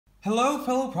Hello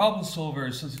fellow problem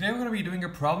solvers, so today we're going to be doing a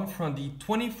problem from the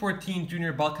 2014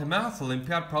 Junior Balkan Math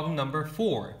Olympiad, problem number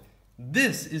 4.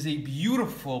 This is a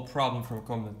beautiful problem from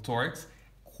Combinatorics,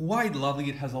 quite lovely,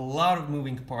 it has a lot of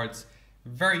moving parts,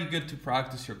 very good to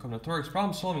practice your Combinatorics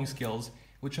problem solving skills,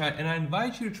 I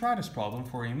invite you to try this problem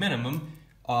for a minimum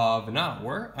of an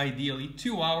hour, ideally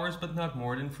 2 hours, but not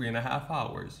more than 3.5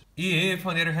 hours. If,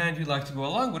 on the other hand, you'd like to go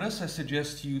along with us, I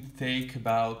suggest you take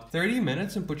about 30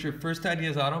 minutes and put your first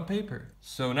ideas out on paper.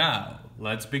 So now,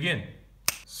 let's begin.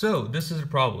 So this is a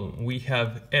problem. We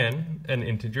have n, an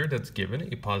integer that's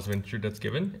given, a positive integer that's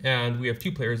given, and we have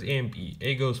two players, A and B.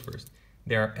 A goes first.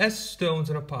 There are S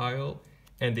stones in a pile,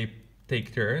 and they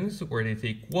take turns, where they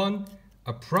take one,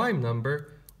 a prime number,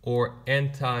 or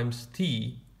n times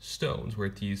t stones, where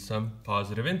t is some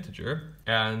positive integer.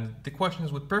 And the question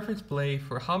is, with perfect play,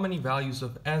 for how many values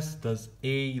of S does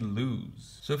A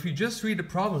lose? So if you just read the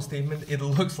problem statement, it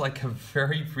looks like a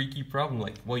very freaky problem.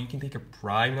 Like, well, you can take a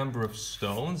prime number of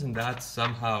stones and that's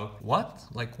somehow, what?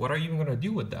 Like, what are you even gonna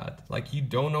do with that? Like, you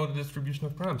don't know the distribution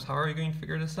of primes. How are you going to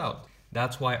figure this out?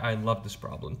 That's why I love this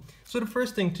problem. So the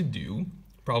first thing to do,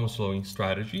 problem-solving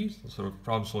strategies, sort of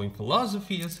problem-solving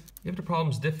philosophy, is if the problem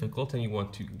is difficult and you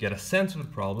want to get a sense of the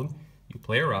problem, you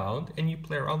play around and you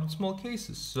play around with small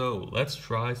cases. So let's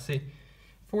try, say,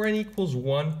 for n equals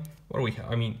 1, what do we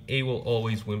have? I mean, A will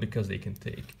always win because they can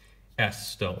take S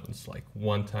stones, like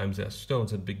 1 times S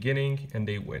stones at the beginning, and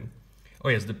they win. Oh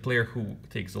yes, the player who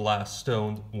takes the last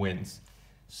stone wins.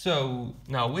 So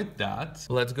now with that,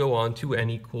 let's go on to n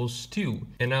equals 2.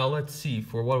 And now let's see,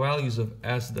 for what values of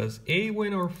S does A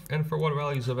win, and for what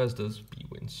values of S does B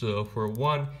win? So for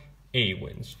 1, A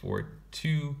wins. For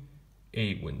 2,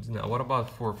 A wins. Now what about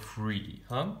for 3,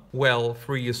 huh? Well,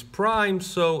 3 is prime,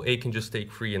 so A can just take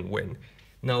 3 and win.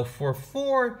 Now for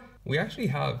 4, we actually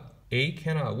have A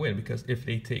cannot win, because if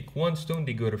they take 1 stone,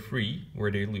 they go to 3,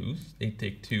 where they lose. They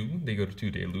take 2, they go to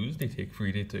 2, they lose. They take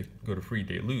 3, they go to 3,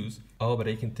 they lose. Oh, but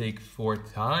they can take 4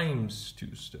 times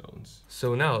 2 stones.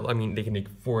 So now, I mean, they can take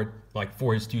 4, like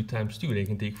 4 is 2 times 2, they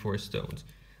can take 4 stones.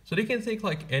 So they can take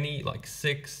like any, like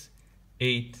 6,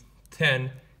 8,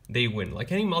 10, they win.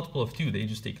 Like any multiple of 2, they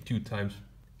just take 2 times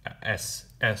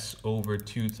S over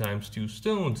 2 times 2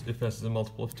 stones, if S is a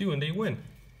multiple of 2, and they win.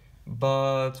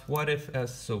 But what if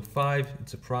S, so 5,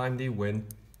 it's a prime, they win.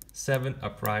 7, a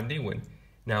prime, they win.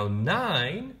 Now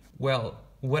 9, well,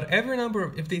 whatever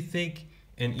number, if they take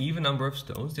an even number of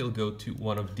stones, they'll go to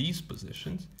one of these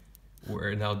positions,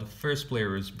 where now the first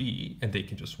player is B, and they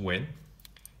can just win.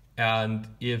 And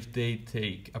if they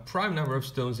take a prime number of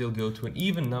stones, they'll go to an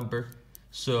even number,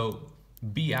 so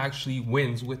B actually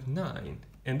wins with 9.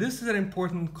 And this is an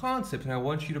important concept, and I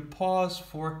want you to pause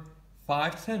for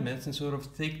 5 to 10 minutes and sort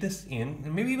of take this in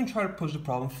and maybe even try to push the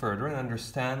problem further and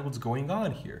understand what's going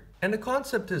on here. And the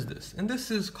concept is this, and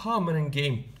this is common in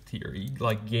game theory,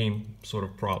 like game sort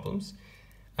of problems,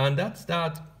 and that's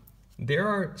that there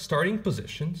are starting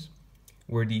positions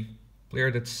where the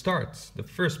player that starts, the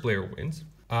first player wins,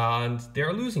 and there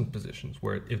are losing positions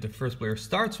where if the first player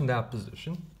starts from that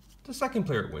position, the second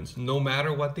player wins, no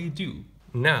matter what they do.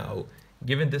 Now,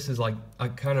 given this is like a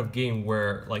kind of game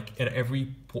where like at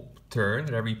every turn,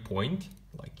 at every point,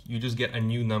 like you just get a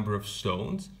new number of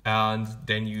stones and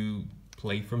then you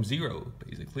play from 0,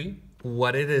 basically.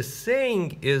 What it is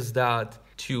saying is that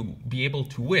to be able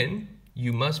to win,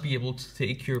 you must be able to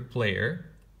take your player,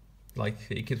 like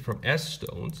take it from S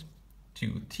stones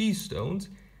to T stones,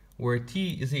 where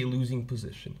T is a losing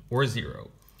position, or 0.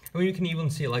 I mean, you can even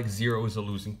say like 0 is a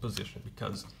losing position,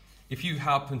 because if you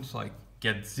happen to like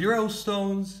get 0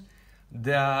 stones,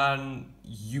 then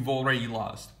you've already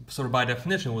lost. So by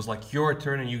definition, it was like your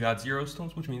turn and you got 0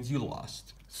 stones, which means you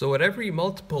lost. So at every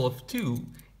multiple of 2,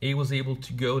 A was able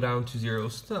to go down to 0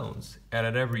 stones. And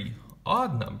at every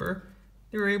odd number,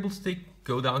 they were able to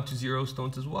go down to 0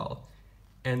 stones as well.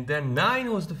 And then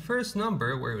 9 was the first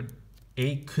number where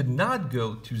A could not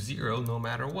go to 0 no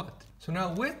matter what. So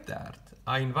now with that,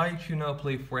 I invite you now to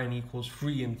play for n equals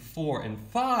 3 and 4 and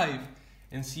 5,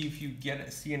 and see if you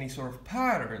see any sort of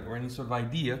pattern or any sort of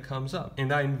idea comes up.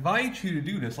 And I invite you to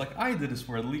do this, like I did this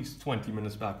for at least 20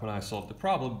 minutes back when I solved the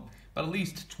problem, but at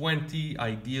least 20,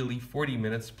 ideally 40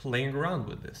 minutes playing around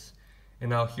with this. And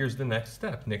now here's the next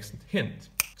step, next hint.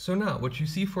 So now what you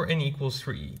see for n equals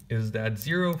 3 is that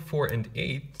 0, 4, and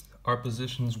 8 are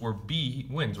positions where B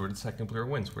wins, where the second player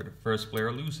wins, where the first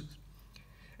player loses.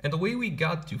 And the way we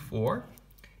got to 4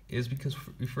 is because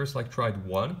we first like tried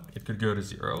 1, it could go to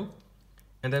 0.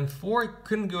 And then 4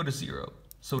 couldn't go to 0,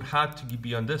 so it had to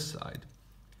be on this side.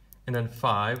 And then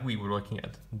 5, we were looking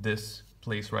at this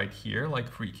place right here,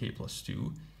 like 3k plus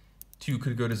 2. 2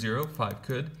 could go to 0, 5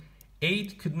 could.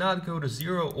 8 could not go to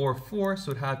 0 or 4,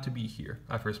 so it had to be here.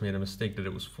 I first made a mistake that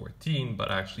it was 14, but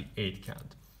actually 8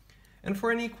 can't. And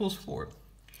for n equals 4,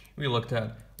 we looked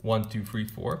at 1, 2, 3,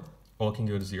 4. All can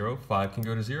go to 0, 5 can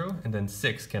go to 0, and then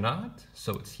 6 cannot,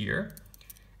 so it's here.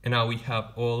 And now we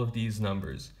have all of these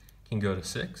numbers can go to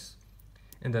 6.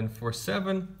 And then for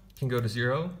 7 can go to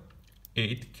 0,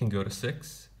 8 can go to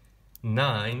 6,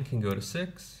 9 can go to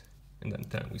 6, and then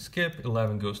 10 we skip,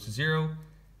 11 goes to 0,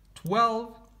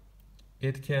 12,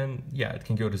 it can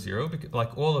go to 0, because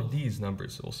like all of these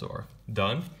numbers also are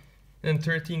done. And then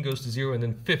 13 goes to 0, and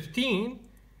then 15,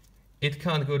 it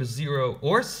can't go to 0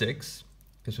 or 6,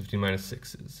 because 15 minus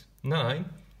 6 is 9,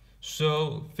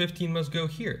 so 15 must go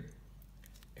here.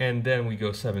 And then we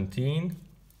go 17,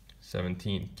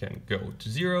 17 can go to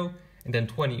 0, and then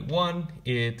 21,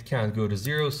 it can't go to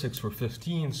 0, 6 for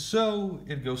 15, so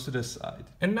it goes to this side.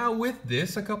 And now with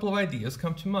this, a couple of ideas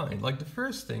come to mind. Like the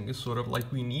first thing is sort of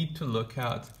like we need to look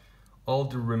at all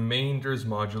the remainders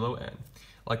modulo n.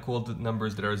 Like all the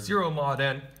numbers that are 0 mod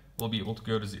n will be able to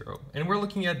go to 0. And we're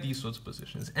looking at these sorts of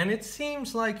positions. And it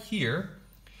seems like here,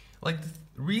 like the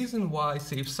reason why,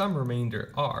 say, if some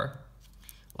remainder r,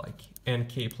 like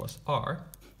nk plus r,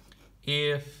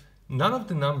 if none of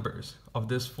the numbers of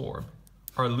this form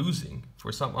are losing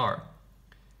for some r,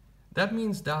 that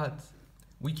means that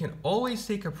we can always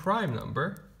take a prime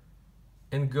number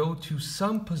and go to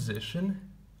some position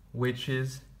which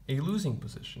is a losing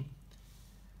position.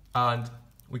 And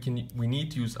we can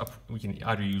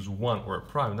either use 1 or a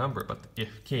prime number, but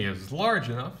if k is large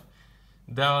enough,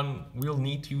 then we'll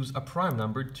need to use a prime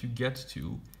number to get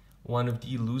to one of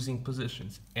the losing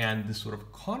positions. And the sort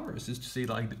of converse is to say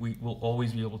like that we will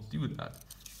always be able to do that.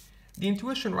 The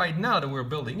intuition right now that we're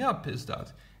building up is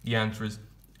that the answer is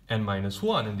n minus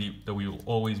 1, and that we will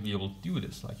always be able to do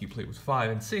this. Like you play with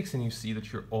 5 and 6 and you see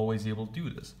that you're always able to do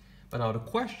this. But now the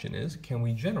question is, can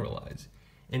we generalize?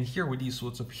 And here with these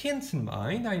sorts of hints in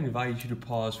mind, I invite you to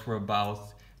pause for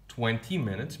about 20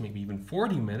 minutes, maybe even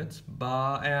 40 minutes,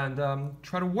 and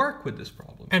try to work with this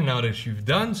problem. And now that you've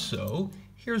done so,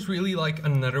 here's really like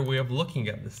another way of looking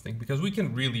at this thing, because we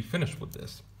can really finish with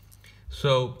this.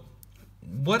 So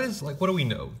what do we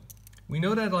know? We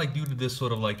know that like due to this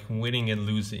sort of like winning and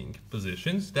losing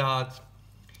positions, that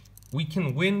we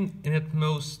can win in at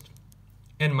most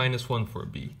n minus 1 for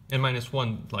b. n minus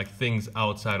 1 like things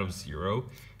outside of 0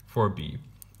 for b.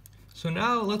 So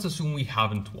now let's assume we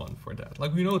haven't won for that.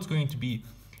 Like we know it's going to be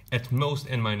at most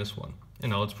n minus 1.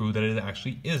 And now let's prove that it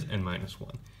actually is n minus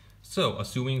 1. So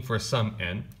assuming for some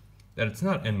n that it's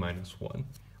not n minus 1,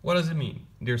 what does it mean?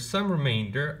 There's some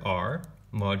remainder r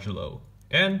modulo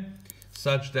n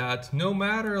such that no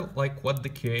matter like what the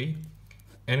k,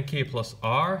 nk plus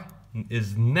r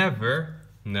is never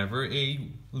a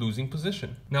losing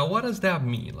position. Now what does that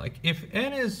mean? Like if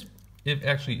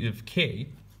k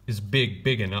is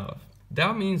big enough,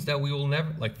 that means that we will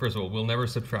never, like first of all, we'll never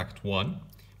subtract 1,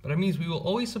 but that means we will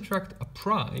always subtract a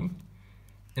prime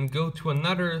and go to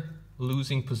another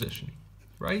losing position,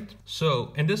 right?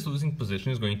 So, and this losing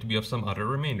position is going to be of some other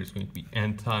remainder. It's going to be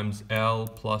n times l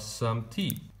plus some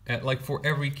t, like for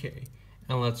every k.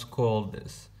 And let's call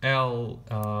this l,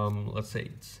 let's say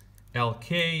it's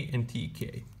lk and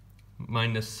tk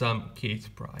minus some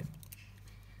kth prime.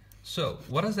 So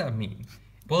what does that mean?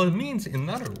 Well, it means, in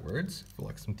other words, for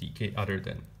like some tk other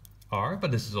than r,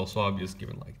 but this is also obvious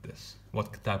given like this,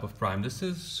 what type of prime this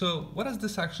is. So what does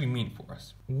this actually mean for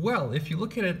us? Well, if you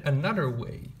look at it another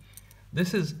way,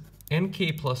 this is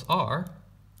nk plus r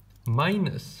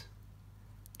minus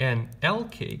n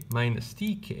lk minus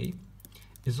tk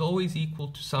is always equal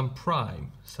to some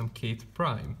prime, some kth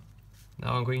prime.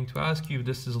 Now I'm going to ask you if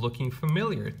this is looking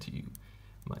familiar to you.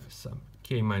 Minus some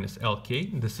k minus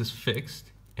lk, this is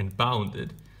fixed and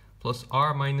bounded, plus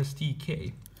r minus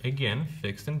tk, again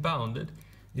fixed and bounded,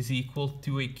 is equal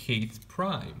to a kth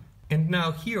prime. And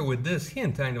now here with this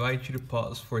hint, I invite you to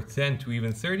pause for 10 to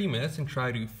even 30 minutes and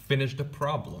try to finish the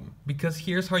problem. Because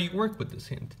here's how you work with this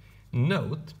hint.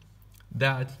 Note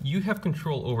that you have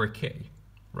control over k,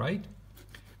 right?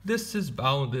 This is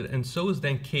bounded, and so is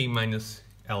then k minus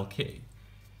lk.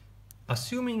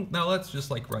 Assuming, now let's just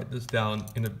like write this down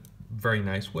in a very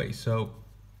nice way. So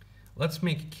let's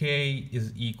make k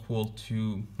is equal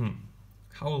to,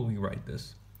 how will we write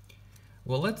this?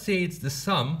 Well, let's say it's the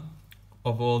sum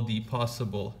of all the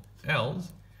possible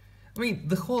l's. I mean,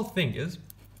 the whole thing is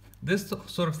this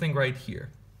sort of thing right here.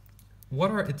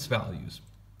 What are its values?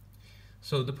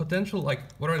 So the potential, like,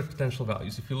 what are the potential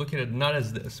values? If you look at it not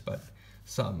as this, but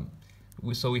sum.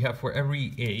 So we have for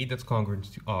every a that's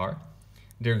congruent to r,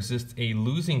 there exists a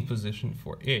losing position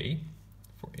for a,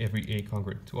 for every a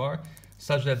congruent to r,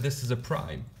 such that this is a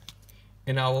prime.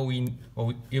 And now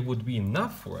it would be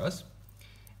enough for us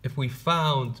if we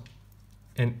found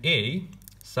an A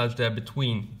such that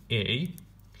between A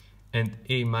and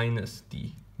A minus the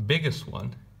biggest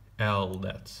one, L,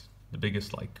 that's the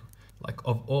biggest, like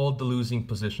of all the losing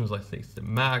positions, let's say it's the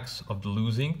max of the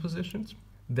losing positions,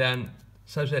 then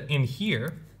such that in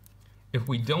here, if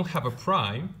we don't have a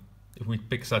prime, if we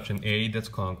pick such an A that's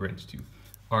congruent to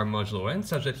R modulo n,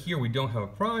 such that here we don't have a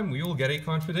prime, we will get a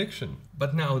contradiction.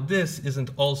 But now this isn't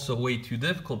also way too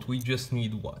difficult. We just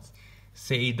need what?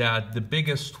 Say that the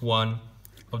biggest one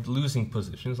of the losing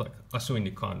positions, like assuming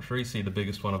the contrary, say the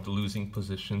biggest one of the losing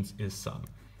positions is some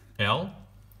L.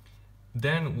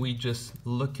 Then we just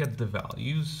look at the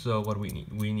values. So what do we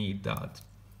need? We need that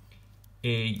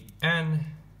an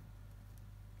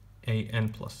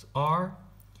plus r,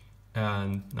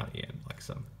 and not an, like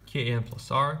some kn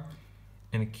plus r,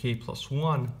 and k plus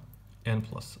 1 n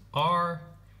plus r,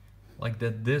 like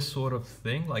that, this sort of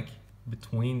thing, like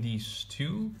between these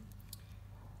two.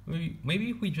 Maybe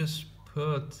if we just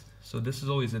put, so this is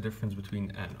always the difference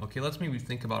between n. Okay, let's maybe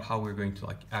think about how we're going to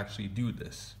like actually do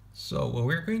this. So what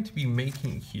we're going to be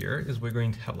making here is we're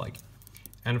going to have like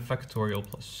n factorial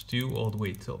plus 2 all the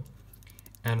way till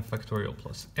n factorial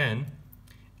plus n.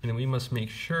 And we must make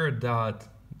sure that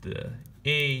the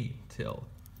a till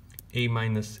a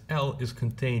minus l is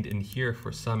contained in here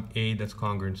for some a that's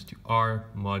congruent to r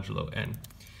modulo n.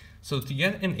 So to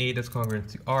get an a that's congruent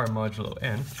to r modulo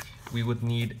n, we would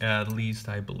need at least,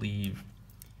 I believe,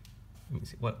 let me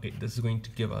see, what, this is going to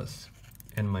give us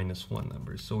n minus 1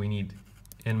 numbers. So we need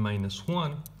n minus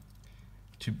 1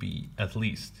 to be at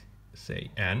least,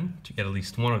 say, n, to get at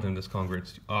least one of them that's congruent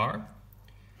to r.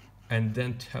 And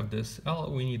then to have this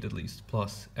l, we need at least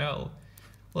plus l.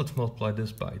 Let's multiply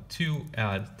this by 2,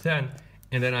 add 10,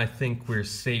 and then I think we're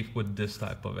safe with this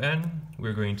type of n.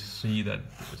 We're going to see that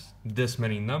there's this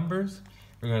many numbers.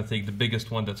 We're going to take the biggest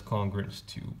one that's congruent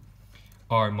to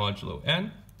r modulo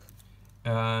n,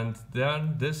 and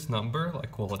then this number,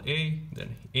 like call it a,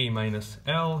 then a minus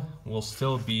l will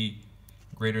still be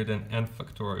greater than n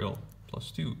factorial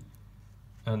plus 2,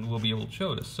 and we'll be able to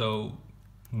show this. So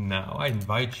now I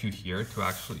invite you here to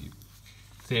actually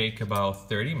take about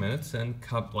 30 minutes and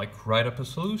write up a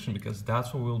solution, because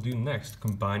that's what we'll do next,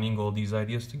 combining all these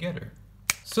ideas together.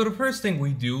 So the first thing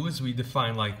we do is we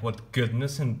define like what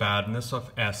goodness and badness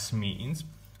of S means.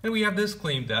 And we have this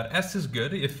claim that S is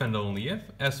good if and only if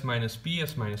S minus b,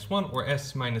 S minus 1, or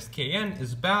S minus kn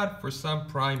is bad for some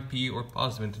prime p or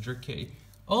positive integer k.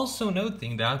 Also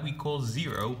noting that we call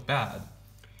 0 bad.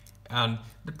 And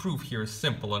the proof here is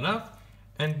simple enough.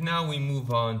 And now we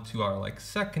move on to our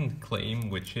second claim,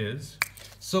 which is,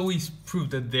 so we prove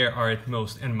that there are at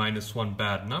most n minus 1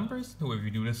 bad numbers. The way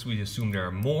we do this, we assume there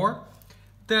are more.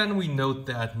 Then we note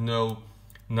that no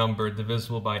number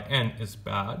divisible by n is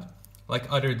bad.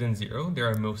 Like other than 0, there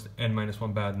are most n minus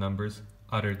 1 bad numbers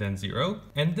other than 0.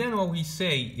 And then what we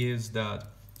say is that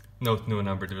note no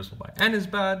number divisible by n is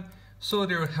bad. So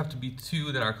there would have to be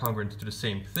 2 that are congruent to the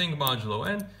same thing, modulo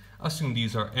n. Assume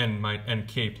these are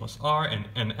nk plus r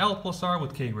and nl plus r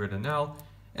with k greater than l.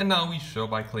 And now we show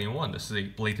by claim 1. This is a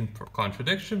blatant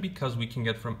contradiction because we can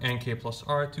get from nk plus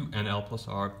r to nl plus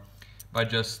r by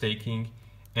just taking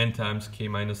n times k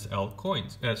minus l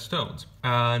stones.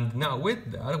 And now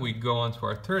with that, we go on to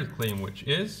our third claim, which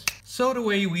is, so the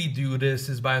way we do this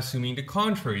is by assuming the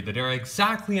contrary, that there are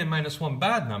exactly n minus 1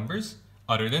 bad numbers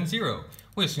other than 0.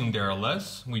 We assume there are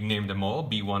less. We name them all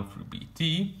b1 through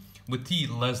bt, with t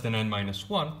less than n minus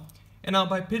 1. And now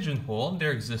by pigeonhole,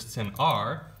 there exists an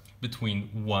r between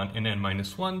 1 and n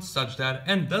minus 1 such that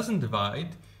n doesn't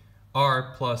divide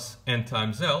r plus n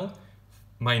times l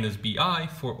minus bi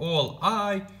for all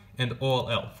I and all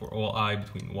l, for all I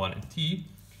between 1 and t.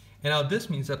 And now this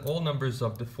means that all numbers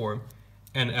of the form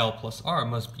nl plus r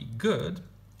must be good.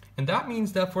 And that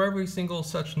means that for every single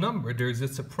such number, there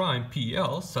exists a prime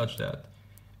pl such that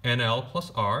nl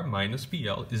plus r minus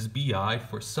bl is bi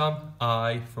for some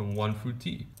I from 1 through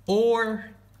t. Or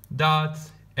that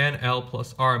nl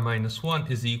plus r minus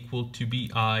 1 is equal to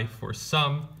bi for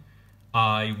some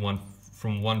I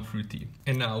from 1 through t.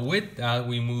 And now with that,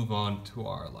 we move on to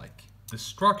our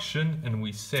destruction, and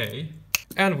we say,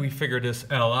 and we figure this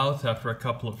L out after a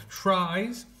couple of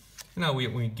tries. And now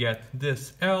we get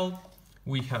this L,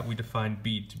 we define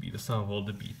B to be the sum of all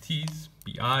the BTs,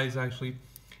 BIs actually.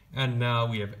 And now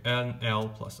we have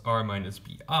NL plus R minus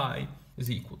BI is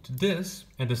equal to this,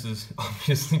 and this is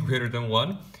obviously greater than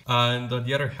 1. And on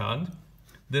the other hand,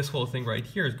 this whole thing right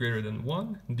here is greater than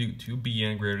 1 due to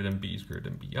Bn greater than B is greater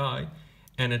than Bi.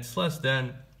 And it's less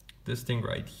than this thing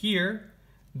right here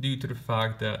due to the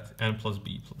fact that n plus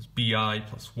b plus bi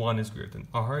plus 1 is greater than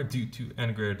r due to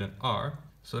n greater than r.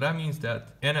 So that means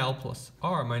that nl plus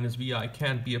r minus bi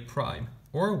can't be a prime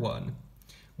or 1,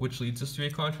 which leads us to a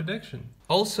contradiction.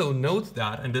 Also note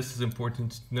that, and this is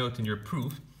important to note in your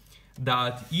proof,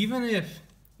 that even if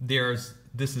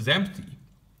this is empty,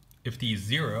 if t is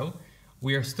 0,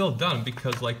 we are still done,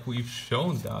 because like we've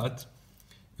shown that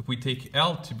if we take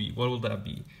L to be, what will that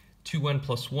be? 2n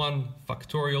plus 1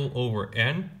 factorial over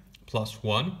n plus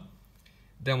 1.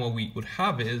 Then what we would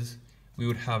have is, we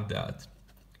would have that.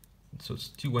 So it's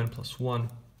 2n plus 1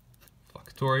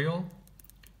 factorial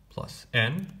plus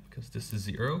n, because this is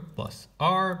 0, plus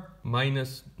r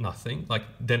minus nothing. Like,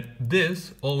 then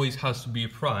this always has to be a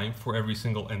prime for every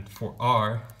single n for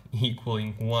r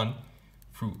equaling 1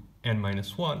 through n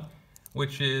minus 1,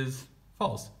 which is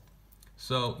false.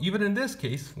 So even in this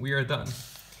case, we are done.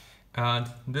 And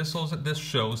this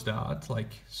shows that,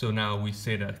 like, so now we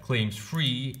say that claims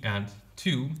 3 and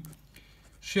 2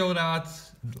 show that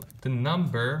the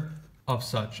number of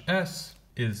such s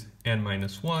is n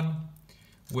minus 1,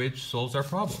 which solves our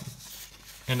problem.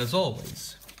 And as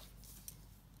always,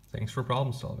 thanks for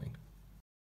problem solving.